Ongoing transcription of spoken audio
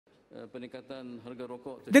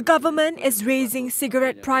The government is raising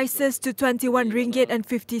cigarette prices to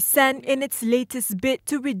RM21.50 in its latest bid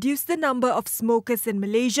to reduce the number of smokers in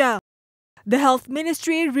Malaysia. The Health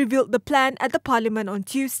Ministry revealed the plan at the Parliament on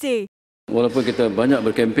Tuesday. Walaupun kita banyak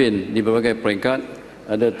berkempen di berbagai peringkat,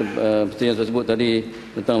 ada seperti yang saya sebut tadi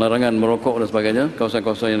tentang larangan merokok dan sebagainya,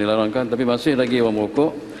 kawasan-kawasan yang dilarangkan, tapi masih lagi orang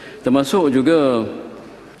merokok. Termasuk juga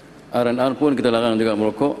R&R pun kita larang juga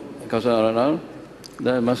merokok, kawasan R&R,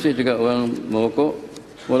 dan masih juga orang merokok.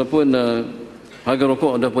 Walaupun harga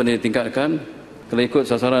rokok dah pun ditingkatkan, kalau ikut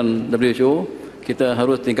sasaran WHO, kita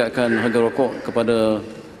harus tingkatkan harga rokok kepada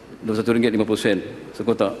RM21.50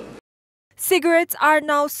 sekotak. Cigarettes are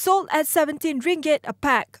now sold at RM17 a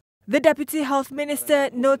pack. The Deputy Health Minister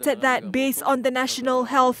noted that based on the National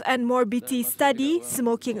Health and Morbidity Study,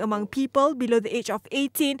 smoking among people below the age of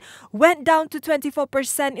 18 went down to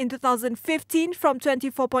 24% in 2015 from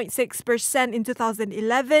 24.6% in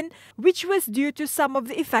 2011, which was due to some of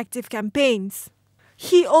the effective campaigns.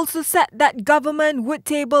 He also said that government would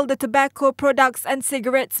table the Tobacco Products and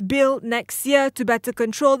Cigarettes Bill next year to better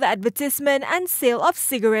control the advertisement and sale of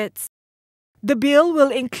cigarettes. The bill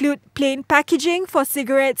will include plain packaging for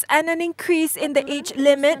cigarettes and an increase in the age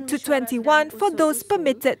limit to 21 for those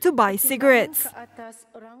permitted to buy cigarettes.